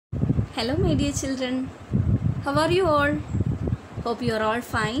Hello my dear children, how are you all? Hope you are all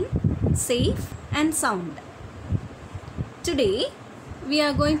fine, safe and sound. Today we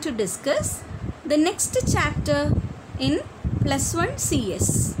are going to discuss the next chapter in +1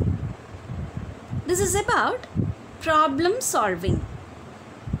 CS. This is about problem solving.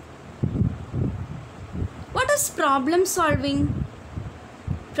 What is problem solving?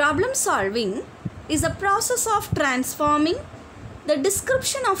 Problem solving is a process of transforming the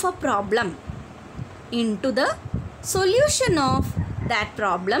description of a problem into the solution of that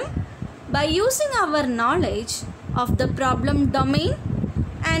problem by using our knowledge of the problem domain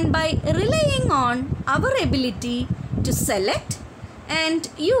and by relying on our ability to select and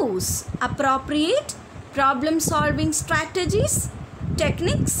use appropriate problem solving strategies,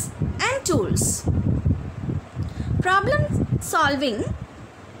 techniques and tools. Problem solving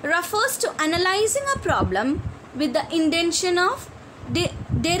refers to analyzing a problem with the intention of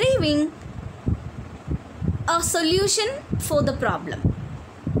deriving a solution for the problem.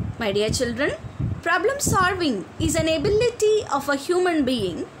 My dear children, problem solving is an ability of a human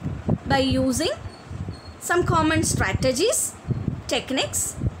being by using some common strategies,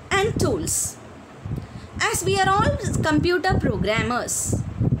 techniques and tools. As we are all computer programmers,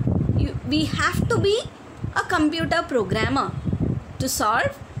 we have to be a computer programmer to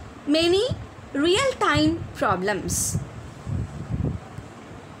solve many real-time problems.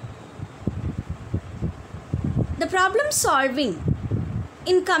 The problem solving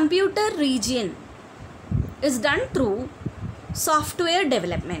in computer region is done through software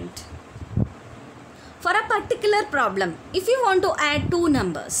development. For a particular problem, if you want to add two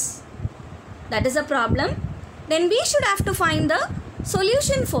numbers, that is a problem, then we should have to find the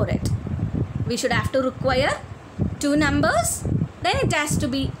solution for it. We should have to require two numbers, then it has to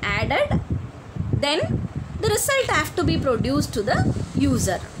be added, then the result has to be produced to the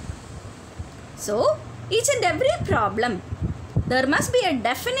user. So, each and every problem, there must be a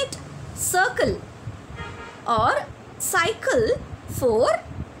definite circle or cycle for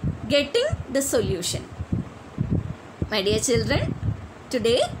getting the solution. My dear children,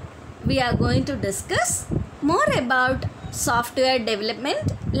 today we are going to discuss more about software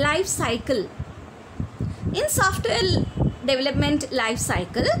development life cycle. In software development life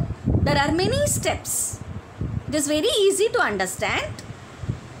cycle, there are many steps. It is very easy to understand.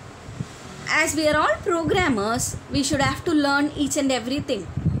 As we are all programmers, we should have to learn each and everything.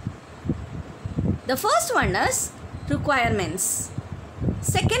 The first one is requirements.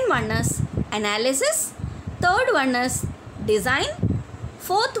 Second one is analysis. Third one is design.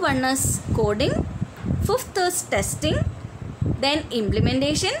 Fourth one is coding. Fifth is testing. Then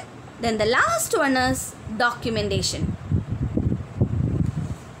implementation. Then the last one is documentation.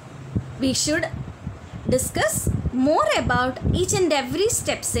 We should discuss more about each and every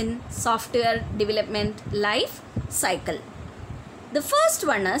steps in software development life cycle. The first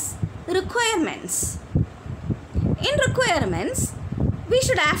one is requirements. In requirements, we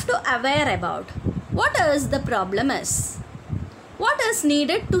should have to aware about what is the problem is, what is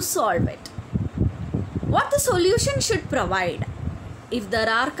needed to solve it, what the solution should provide, if there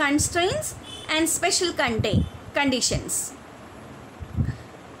are constraints and special conditions.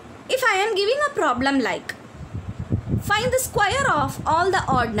 If I am giving a problem like find the square of all the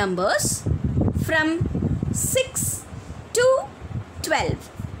odd numbers from 6 to 12.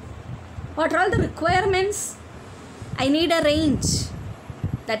 What are all the requirements? I need a range,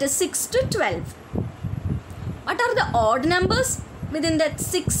 that is 6 to 12. What are the odd numbers within that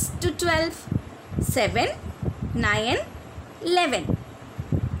 6 to 12? 7, 9, 11.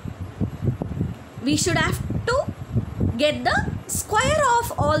 We should have to get the square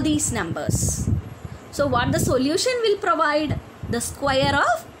of all these numbers. So what the solution will provide? The square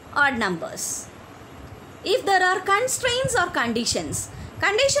of odd numbers. If there are constraints or conditions,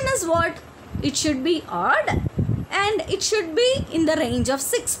 condition is what? It should be odd and it should be in the range of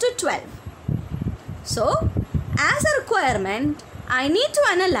 6 to 12. So as a requirement, I need to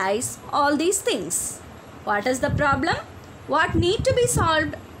analyze all these things. What is the problem? What need to be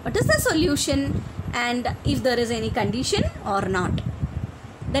solved? What is the solution? And if there is any condition or not.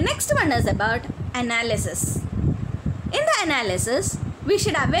 The next one is about analysis. In the analysis, we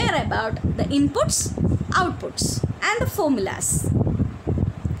should aware about the inputs, outputs and the formulas.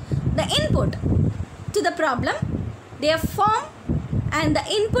 The input to the problem, their form and the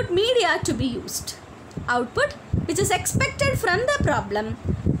input media to be used. Output, which is expected from the problem,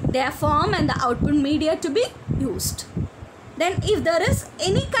 their form and the output media to be used. Then if there is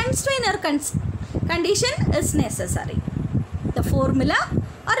any constraint or condition is necessary, the formula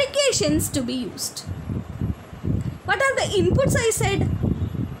or equations to be used. What are the inputs I said?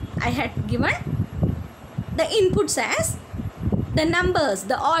 I had given the inputs as the numbers,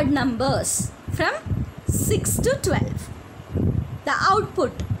 the odd numbers from 6 to 12. The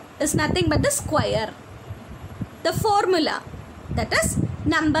output is nothing but the square. The formula, that is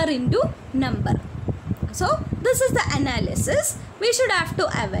number into number. So this is the analysis we should have to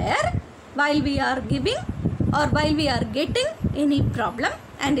aware while we are giving or while we are getting any problem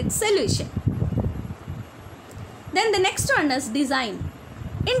and its solution. Then the next one is design.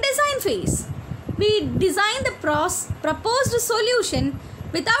 In design phase, we design the proposed solution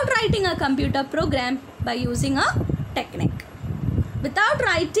without writing a computer program by using a technique. Without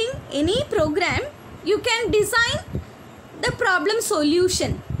writing any program, you can design the problem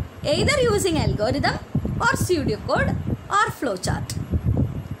solution either using algorithm or pseudocode or flowchart.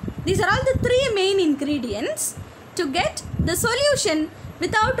 These are all the three main ingredients to get the solution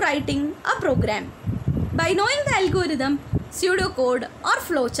without writing a program. By knowing the algorithm, pseudocode or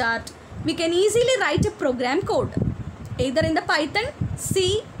flowchart, we can easily write a program code either in the Python,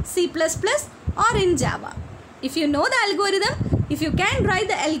 C, C++ or in Java. If you know the algorithm, if you can write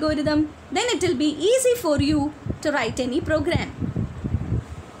the algorithm, then it will be easy for you to write any program.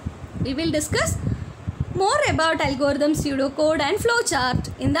 We will discuss more about algorithm, pseudocode and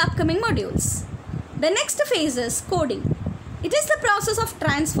flowchart in the upcoming modules. The next phase is coding. It is the process of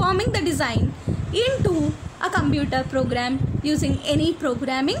transforming the design into a computer program using any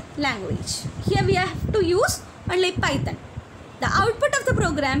programming language. Here we have to use only Python. The output of the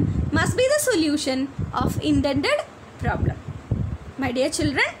program must be the solution of intended problem. My dear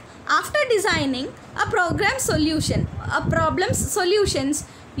children, after designing a program solution, solutions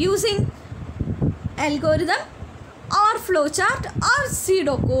using algorithm or flowchart or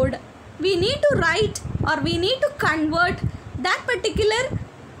pseudocode, we need to write or we need to convert that particular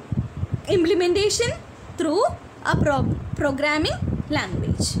implementation through a programming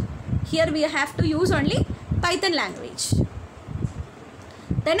language. Here we have to use only Python language.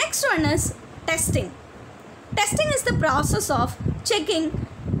 The next one is testing. Testing is the process of checking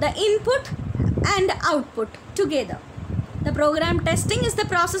the input and output together. The program testing is the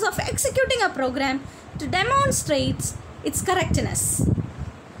process of executing a program to demonstrate its correctness.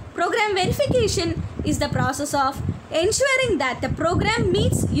 Program verification is the process of ensuring that the program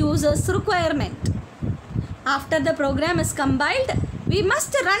meets users' requirement. After the program is compiled, we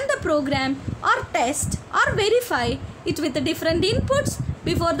must run the program or test or verify it with the different inputs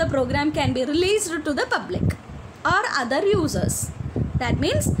before the program can be released to the public or other users. That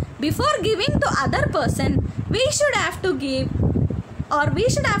means before giving to other person, we should have to give or we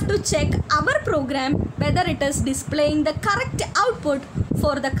should have to check our program whether it is displaying the correct output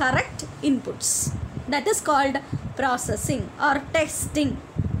for the correct inputs. That is called processing or testing.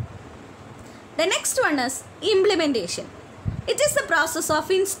 The next one is implementation. It is the process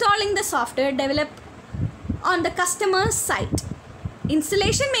of installing the software developed on the customer's site.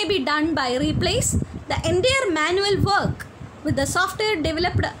 Installation may be done by replace the entire manual work with the software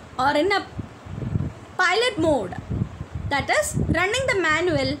developed or in a pilot mode. That is running the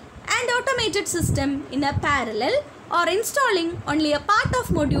manual and automated system in a parallel or installing only a part of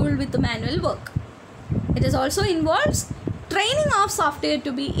module with the manual work. It is also involves training of software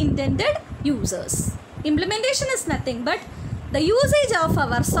to be intended users. Implementation is nothing but the usage of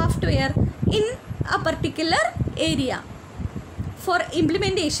our software in a particular area. For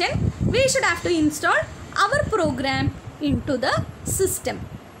implementation, we should have to install our program into the system.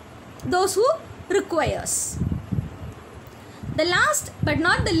 Those who requires. The last but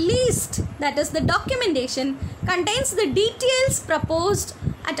not the least, that is the documentation, contains the details proposed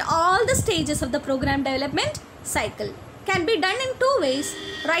at all the stages of the program development cycle. Can be done in two ways: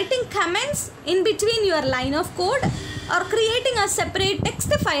 writing comments in between your line of code or creating a separate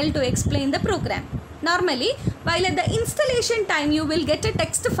text file to explain the program. Normally, while at the installation time, you will get a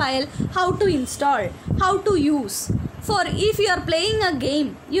text file how to install, how to use. For if you are playing a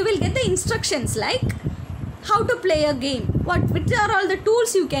game, you will get the instructions like how to play a game, which are all the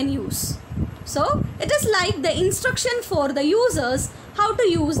tools you can use. So, it is like the instruction for the users how to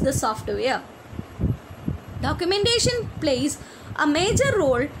use the software. Documentation plays a major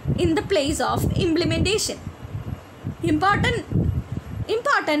role in the place of implementation. Important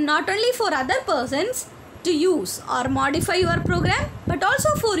not only for other persons to use or modify your program, but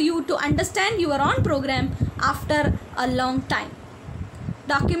also for you to understand your own program after a long time.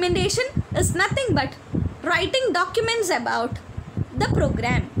 Documentation is nothing but writing documents about the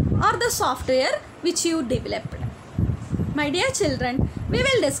program or the software which you developed. My dear children, we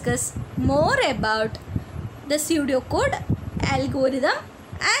will discuss more about the pseudocode, algorithm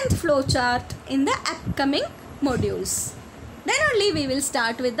and flowchart in the upcoming modules. Then only we will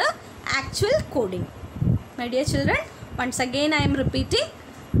start with the actual coding. My dear children, once again I am repeating,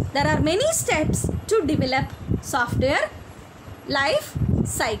 there are many steps to develop software life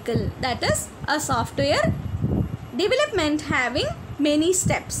cycle. That is a software development having many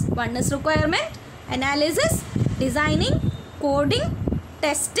steps. One is requirement, analysis, designing, coding,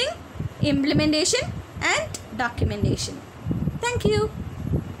 testing, implementation and documentation. Thank you.